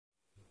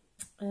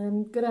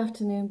Good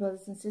afternoon,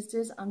 brothers and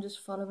sisters. I'm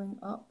just following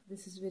up.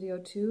 This is video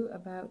 2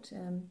 about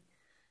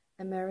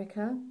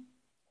America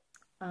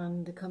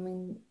and the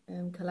coming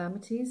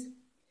calamities.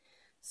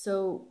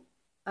 So,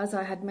 as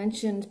I had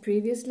mentioned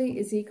previously,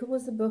 Ezekiel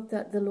was the book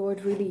that the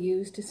Lord really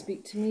used to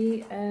speak to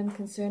me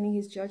concerning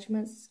his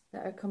judgments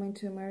that are coming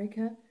to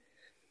America.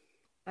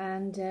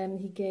 And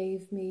he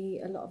gave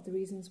me a lot of the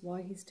reasons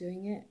why he's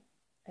doing it.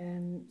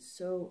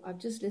 So I've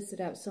just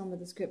listed out some of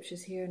the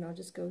scriptures here, and I'll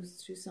just go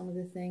through some of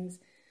the things.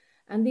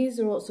 And these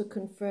are also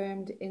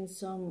confirmed in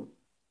some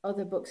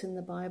other books in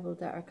the Bible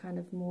that are kind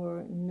of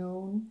more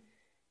known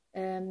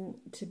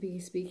to be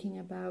speaking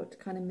about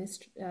kind of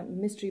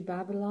mystery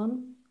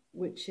Babylon,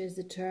 which is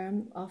the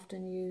term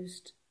often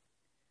used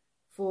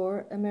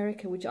for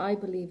America, which I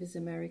believe is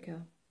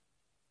America.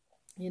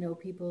 You know,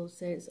 people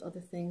say it's other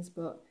things,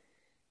 but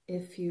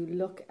if you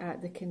look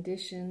at the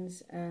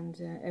conditions and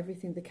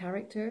everything, the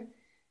character,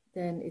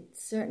 then it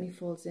certainly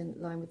falls in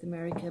line with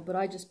America. But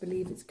I just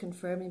believe it's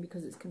confirming,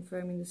 because it's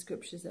confirming the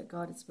scriptures that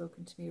God had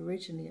spoken to me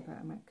originally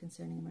about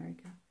concerning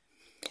America.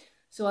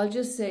 So I'll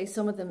just say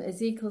some of them.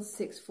 Ezekiel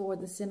 6:4,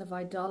 the sin of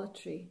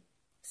idolatry.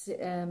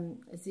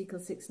 Ezekiel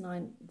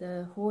 6:9,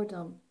 the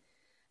whoredom,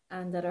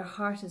 and that our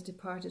heart has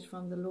departed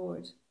from the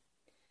Lord.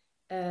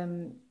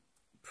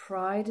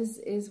 Pride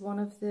is one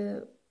of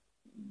the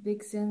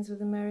big sins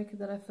with America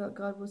that I felt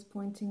God was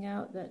pointing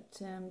out, that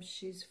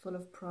she's full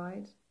of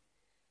pride.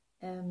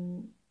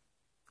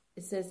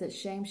 It says that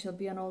shame shall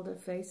be on all their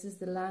faces,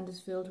 the land is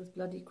filled with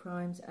bloody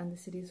crimes, and the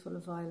city is full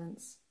of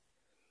violence.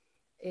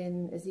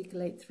 In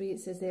Ezekiel 8:3, it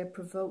says they have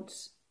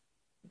provoked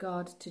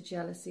God to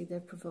jealousy,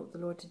 they've provoked the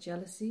Lord to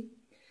jealousy.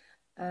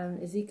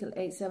 Ezekiel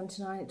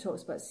 8:7-9, it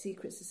talks about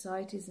secret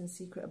societies and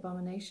secret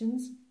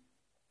abominations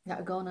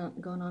that are going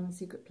on in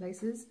secret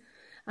places.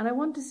 And I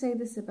want to say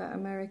this about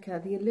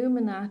America, the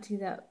Illuminati,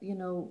 that, you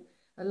know,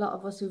 a lot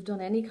of us who've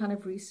done any kind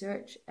of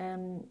research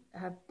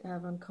have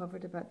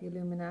uncovered about the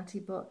Illuminati.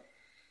 But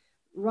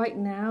right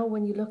now,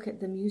 when you look at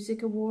the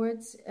music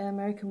awards,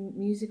 American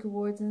music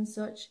awards and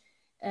such,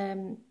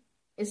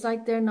 it's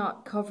like they're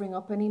not covering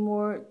up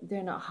anymore.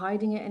 They're not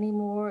hiding it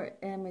anymore.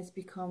 It's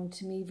become,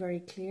 to me, very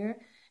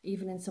clear.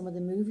 Even in some of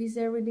the movies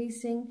they're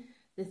releasing,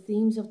 the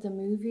themes of the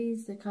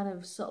movies, the kind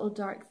of subtle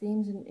dark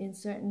themes in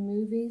certain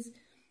movies,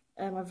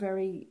 are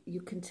very,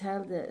 you can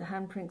tell the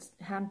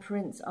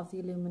handprints of the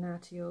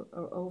Illuminati are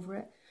over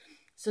it.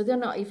 So they're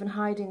not even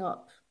hiding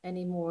up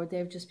anymore.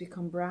 They've just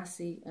become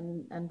brassy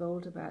and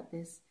bold about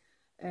this.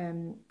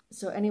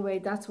 So anyway,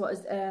 that's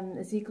what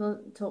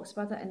Ezekiel talks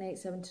about, that in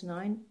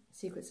 8:7-9,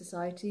 secret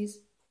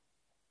societies.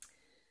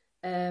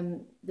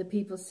 The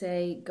people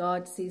say,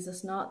 God sees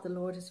us not, the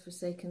Lord has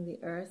forsaken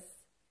the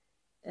earth.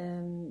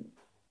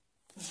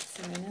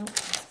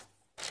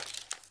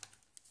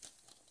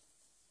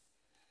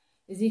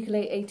 Ezekiel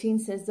 8:18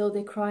 says, though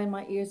they cry in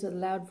my ears with a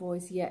loud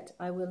voice, yet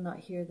I will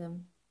not hear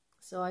them.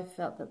 So I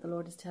felt that the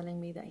Lord is telling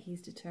me that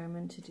he's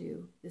determined to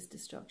do this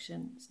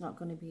destruction. It's not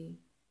going to be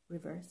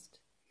reversed.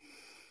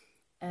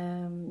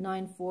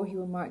 9:4, he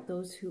will mark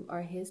those who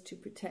are his to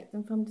protect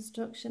them from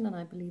destruction. And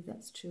I believe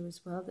that's true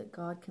as well, that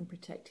God can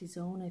protect his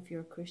own. If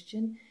you're a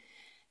Christian,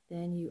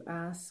 then you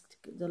ask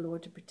the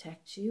Lord to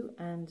protect you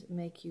and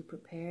make you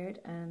prepared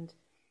and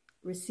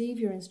receive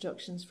your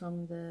instructions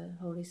from the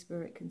Holy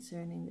Spirit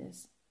concerning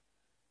this.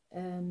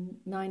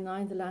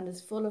 9:9, the land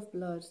is full of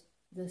blood,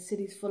 the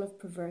city is full of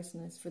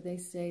perverseness, for they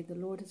say, the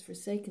Lord has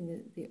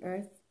forsaken the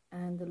earth,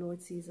 and the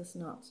Lord sees us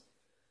not.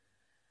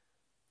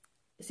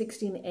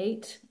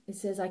 16:8, it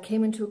says, I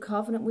came into a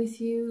covenant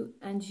with you,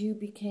 and you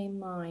became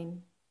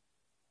mine.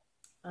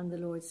 And the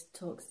Lord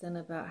talks then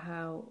about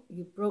how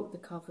you broke the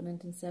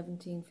covenant in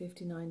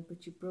 17:59,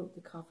 but you broke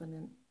the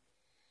covenant.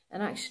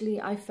 And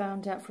actually, I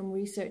found out from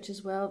research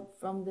as well,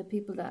 from the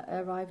people that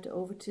arrived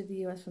over to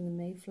the US from the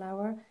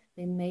Mayflower,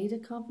 they made a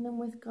covenant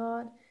with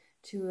God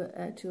to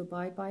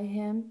abide by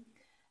him.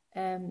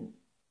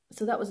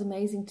 So that was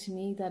amazing to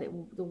me, that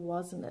there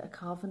wasn't a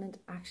covenant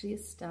actually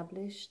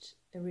established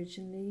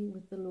originally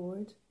with the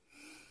Lord.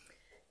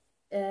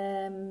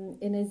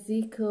 In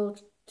Ezekiel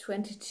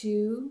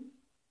 22,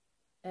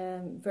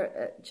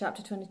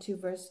 chapter 22,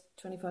 verse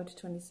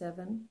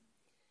 25-27,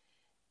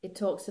 it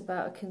talks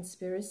about a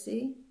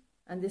conspiracy.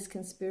 And this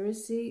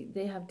conspiracy,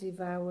 they have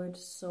devoured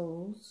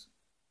souls.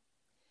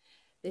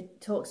 It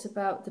talks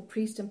about the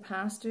priests and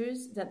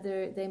pastors, that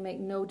they make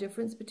no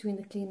difference between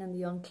the clean and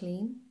the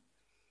unclean.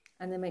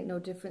 And they make no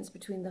difference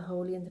between the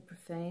holy and the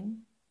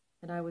profane.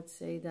 And I would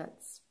say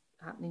that's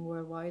happening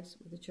worldwide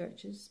with the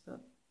churches.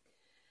 But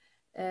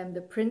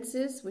the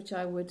princes, which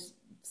I would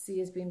see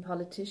as being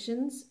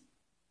politicians,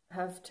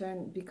 have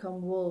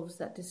become wolves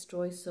that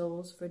destroy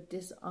souls for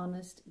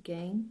dishonest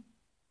gain.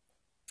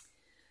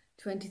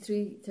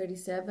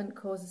 23:37,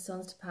 causes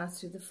sons to pass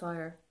through the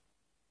fire.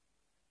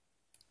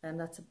 And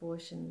that's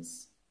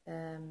abortions.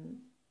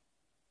 And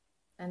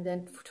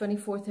then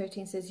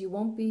 24:13 says, you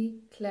won't be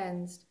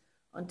cleansed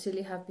until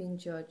you have been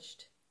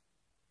judged.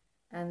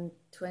 And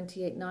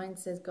 28:9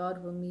 says,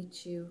 God will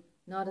meet you,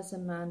 not as a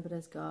man, but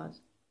as God.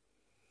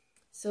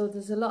 So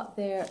there's a lot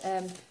there.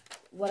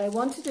 what I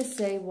wanted to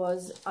say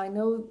was, I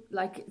know,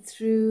 like,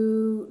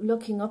 through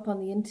looking up on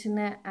the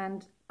internet,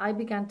 and I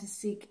began to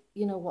seek,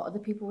 you know, what other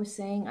people were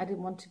saying. I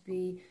didn't want to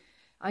be,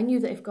 I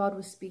knew that if God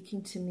was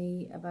speaking to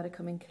me about a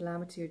coming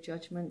calamity or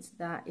judgments,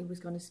 that it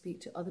was going to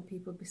speak to other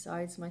people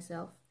besides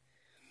myself.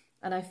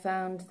 And I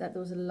found that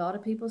there was a lot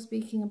of people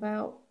speaking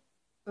about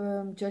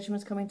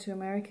judgments coming to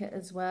America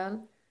as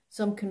well.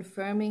 Some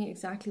confirming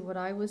exactly what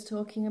I was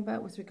talking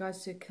about with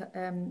regards to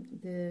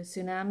the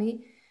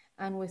tsunami,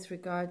 and with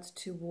regards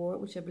to war,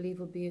 which I believe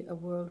will be a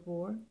world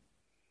war.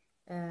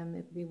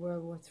 It will be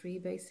World War III,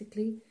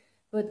 basically.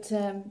 But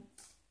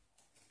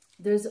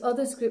there's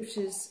other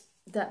scriptures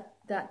that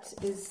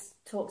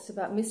talks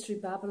about Mystery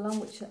Babylon,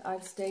 which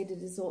I've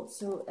stated is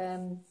also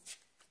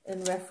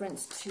in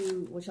reference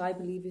to, which I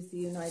believe is the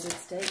United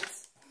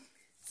States.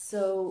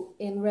 So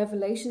in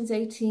Revelations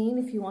 18,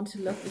 if you want to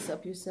look this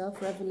up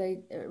yourself,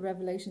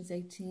 Revelations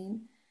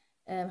 18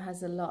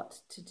 has a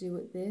lot to do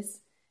with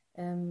this.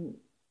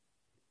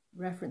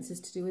 References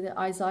to do with it.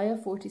 Isaiah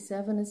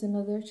 47 is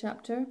another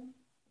chapter,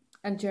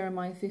 and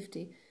Jeremiah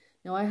 50.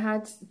 Now, I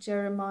had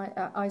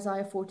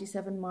Isaiah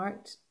 47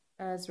 marked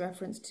as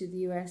reference to the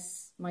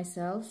US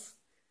myself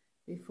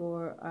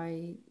before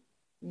I,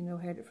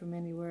 heard it from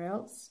anywhere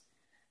else.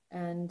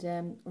 And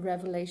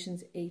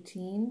Revelations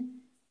 18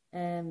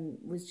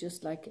 was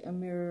just like a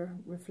mirror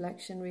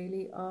reflection,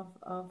 really, of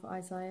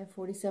Isaiah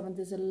 47.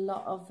 There's a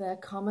lot of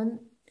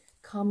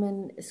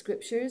common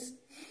scriptures.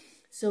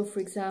 So, for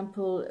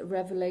example,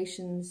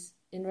 Revelations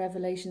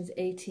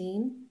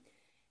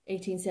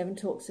 18:7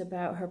 talks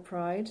about her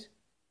pride.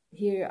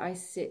 Here I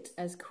sit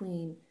as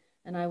queen,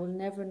 and I will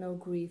never know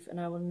grief, and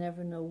I will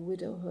never know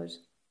widowhood,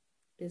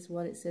 is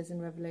what it says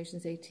in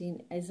Revelations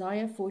 18.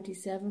 Isaiah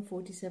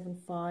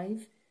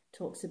 47:5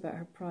 talks about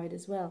her pride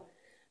as well.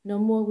 No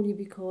more will you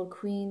be called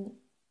queen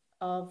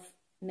of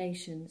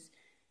nations.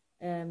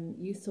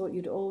 You thought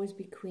you'd always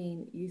be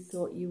queen. You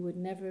thought you would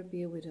never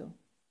be a widow.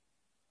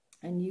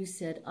 And you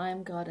said, I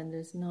am God and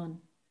there's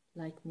none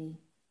like me.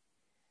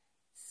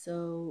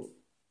 So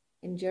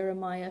in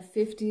Jeremiah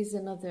 50 is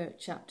another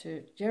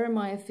chapter.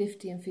 Jeremiah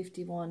 50 and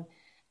 51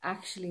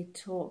 actually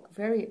talk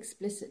very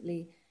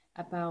explicitly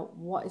about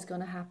what is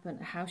going to happen,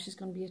 how she's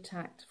going to be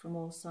attacked from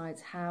all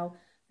sides, how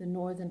the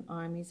northern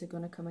armies are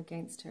going to come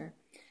against her.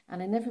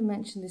 And I never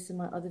mentioned this in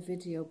my other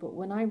video, but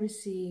when I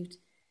received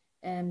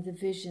the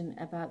vision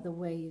about the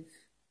wave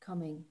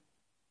coming,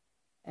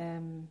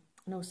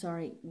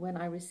 when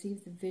I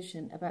received the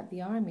vision about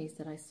the armies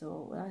that I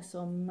saw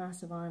a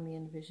massive army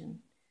in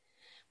vision.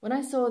 When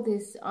I saw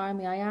this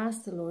army, I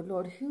asked the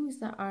Lord, who is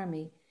that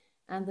army?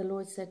 And the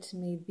Lord said to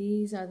me,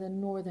 these are the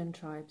northern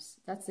tribes.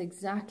 That's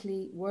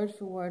exactly word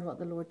for word what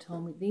the Lord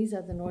told me. These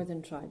are the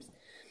northern tribes.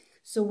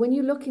 So when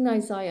you look in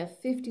Isaiah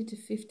 50 to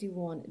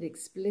 51, it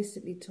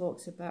explicitly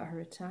talks about her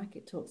attack.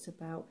 It talks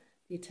about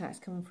the attacks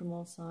coming from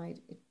all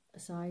sides. It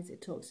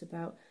talks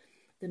about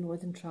the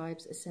northern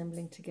tribes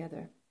assembling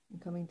together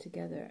and coming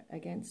together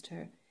against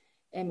her.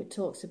 It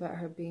talks about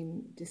her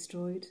being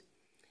destroyed.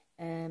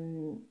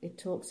 It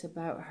talks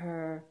about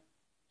her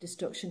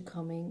destruction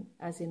coming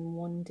as in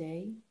one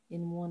day,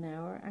 in 1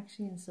 hour,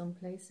 actually, in some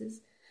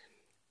places.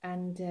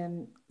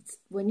 And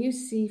when you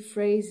see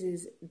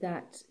phrases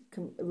that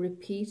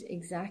repeat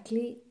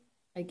exactly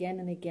again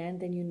and again,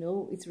 then you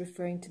know it's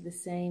referring to the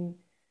same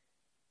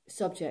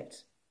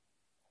subject.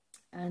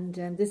 And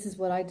this is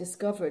what I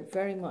discovered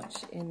very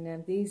much in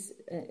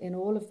in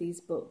all of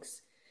these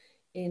books.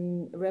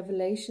 In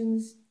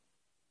Revelations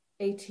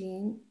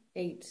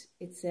 18:8,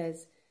 it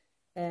says,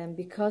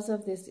 because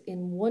of this,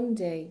 in one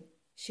day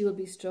she will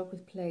be struck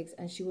with plagues,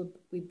 and she will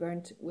be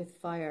burnt with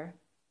fire.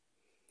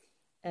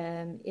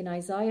 In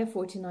Isaiah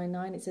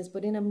 49:9, it says,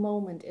 but in a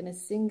moment, in a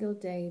single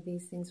day,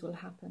 these things will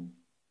happen.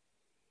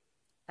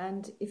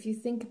 And if you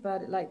think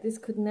about it, like, this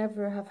could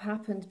never have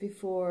happened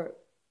before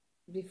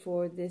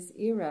this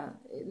era.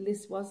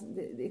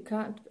 It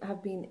can't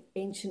have been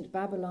ancient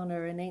Babylon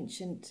or an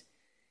ancient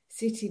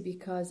city,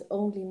 because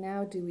only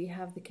now do we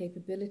have the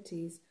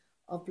capabilities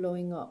of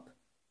blowing up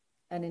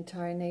an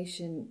entire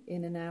nation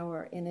in an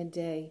hour, in a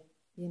day.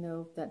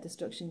 That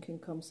destruction can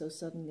come so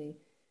suddenly.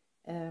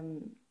 I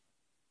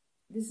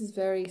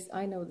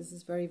know this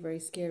is very, very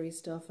scary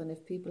stuff, and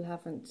if people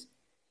haven't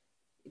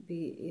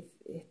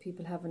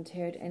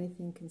heard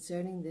anything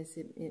concerning this,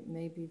 it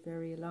may be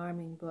very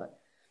alarming. But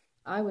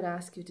I would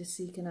ask you to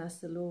seek and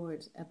ask the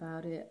Lord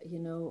about it.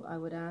 I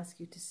would ask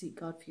you to seek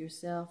God for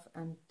yourself,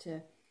 and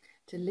to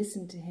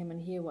listen to him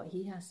and hear what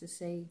he has to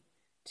say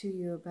to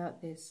you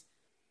about this.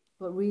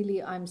 But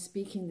really, I'm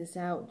speaking this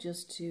out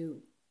just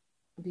to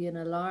be an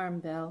alarm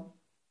bell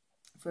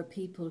for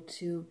people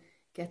to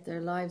get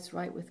their lives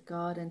right with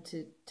God, and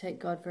to take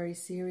God very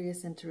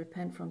serious, and to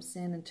repent from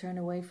sin and turn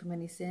away from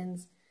any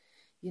sins.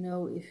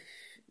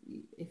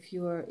 If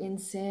you're in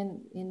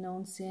sin, in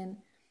known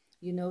sin,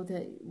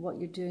 that what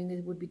you're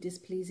doing would be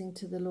displeasing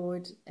to the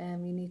Lord.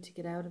 You need to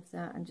get out of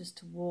that, and just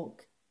to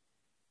walk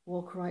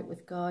right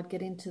with God.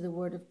 Get into the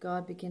Word of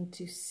God. Begin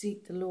to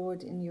seek the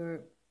Lord in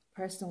your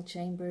personal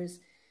chambers.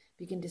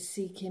 Begin to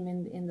seek him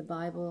in the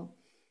Bible.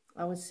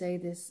 I would say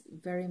this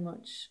very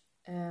much.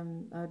 I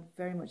would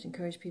very much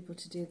encourage people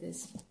to do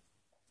this.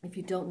 If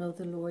you don't know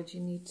the Lord, you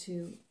need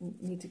to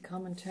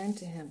come and turn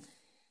to Him.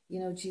 You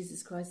know,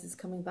 Jesus Christ is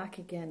coming back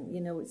again.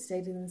 You know, it's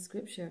stated in the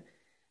scripture.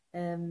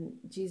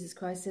 Jesus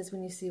Christ says,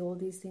 when you see all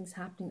these things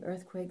happening,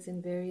 earthquakes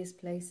in various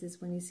places,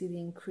 when you see the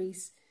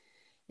increase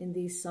in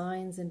these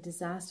signs and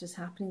disasters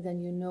happening,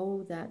 then you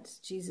know that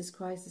Jesus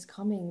Christ is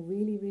coming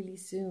really, really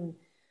soon.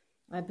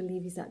 I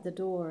believe He's at the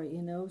door,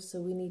 you know, so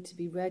we need to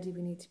be ready.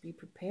 We need to be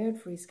prepared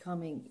for His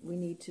coming. We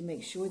need to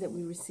make sure that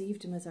we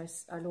received Him as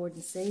our Lord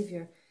and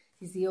Savior.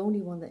 He's the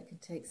only one that can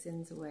take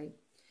sins away.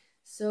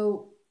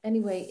 So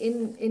anyway,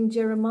 in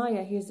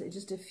Jeremiah, here's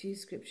just a few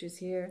scriptures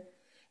here.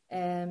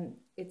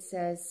 It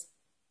says,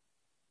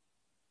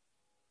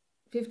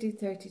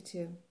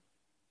 50:32,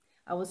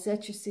 I will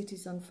set your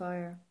cities on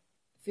fire.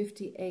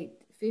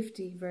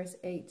 50 verse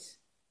 8,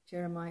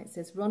 Jeremiah, it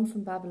says, run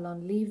from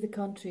Babylon, leave the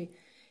country,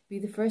 be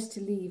the first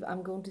to leave.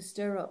 I'm going to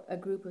stir up a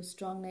group of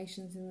strong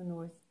nations in the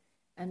north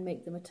and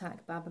make them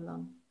attack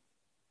Babylon.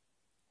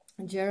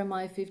 In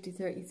Jeremiah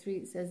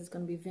 50:33, it says it's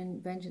going to be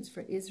vengeance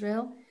for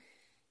Israel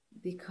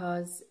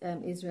because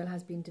Israel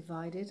has been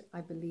divided.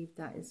 I believe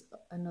that is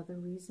another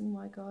reason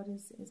why God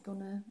is going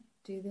to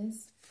do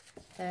this.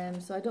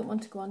 So I don't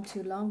want to go on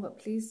too long, but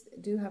please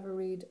do have a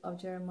read of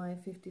Jeremiah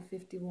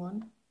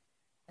 50:51.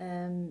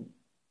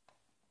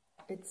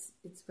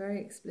 It's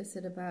very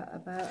explicit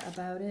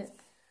about it.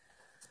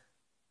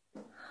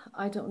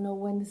 I don't know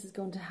when this is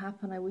going to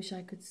happen. I wish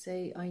I could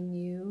say I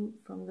knew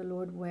from the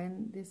Lord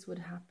when this would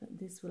happen.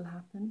 This will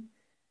happen.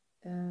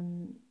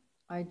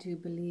 I do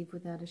believe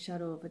without a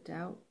shadow of a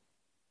doubt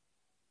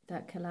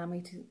that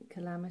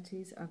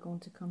calamities are going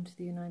to come to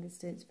the United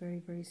States very,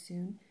 very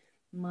soon.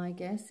 My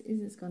guess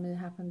is it's going to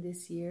happen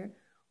this year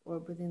or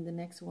within the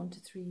next 1 to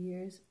 3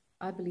 years.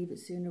 I believe it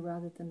sooner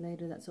rather than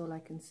later. That's all I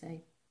can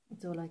say.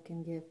 That's all I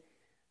can give.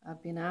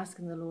 I've been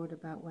asking the Lord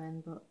about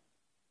when, but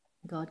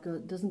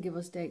God doesn't give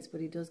us dates, but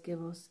He does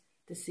give us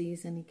the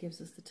season. He gives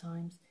us the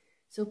times.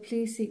 So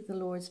please seek the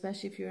Lord,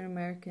 especially if you're an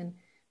American.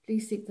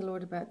 Please seek the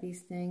Lord about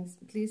these things.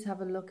 Please have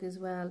a look as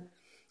well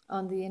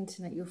on the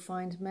internet. You'll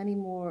find many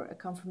more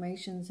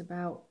confirmations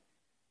about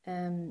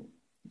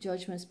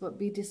judgments, but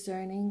be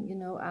discerning. You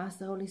know, ask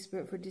the Holy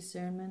Spirit for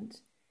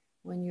discernment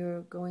when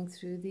you're going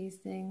through these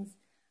things.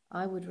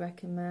 I would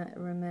recommend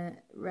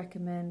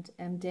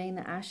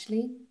Dana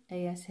Ashley,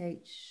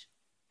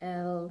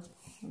 A-S-H-L,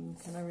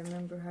 can I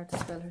remember how to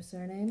spell her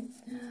surname?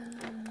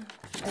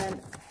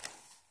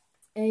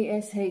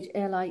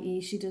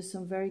 A-S-H-L-I-E. She does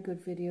some very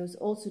good videos.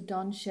 Also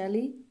Don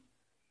Shelley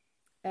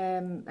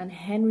and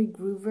Henry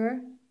Groover,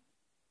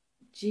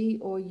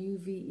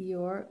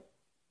 G-O-U-V-E-R.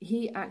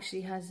 He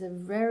actually has a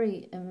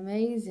very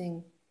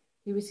amazing,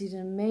 he received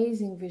an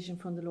amazing vision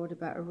from the Lord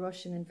about a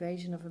Russian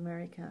invasion of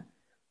America.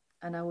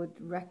 And I would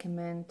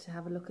recommend to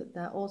have a look at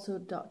that. Also,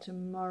 Dr.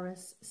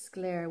 Maurice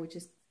Sclair, which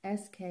is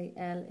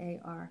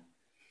S-K-L-A-R.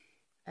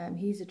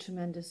 He's a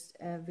tremendous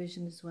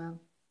vision as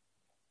well.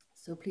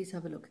 So please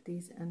have a look at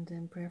these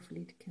and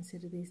prayerfully to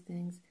consider these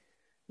things.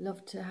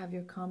 Love to have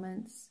your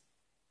comments.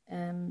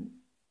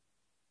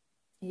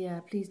 Yeah,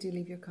 please do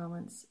leave your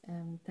comments.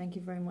 Thank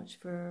you very much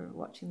for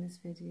watching this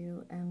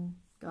video.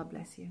 God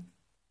bless you.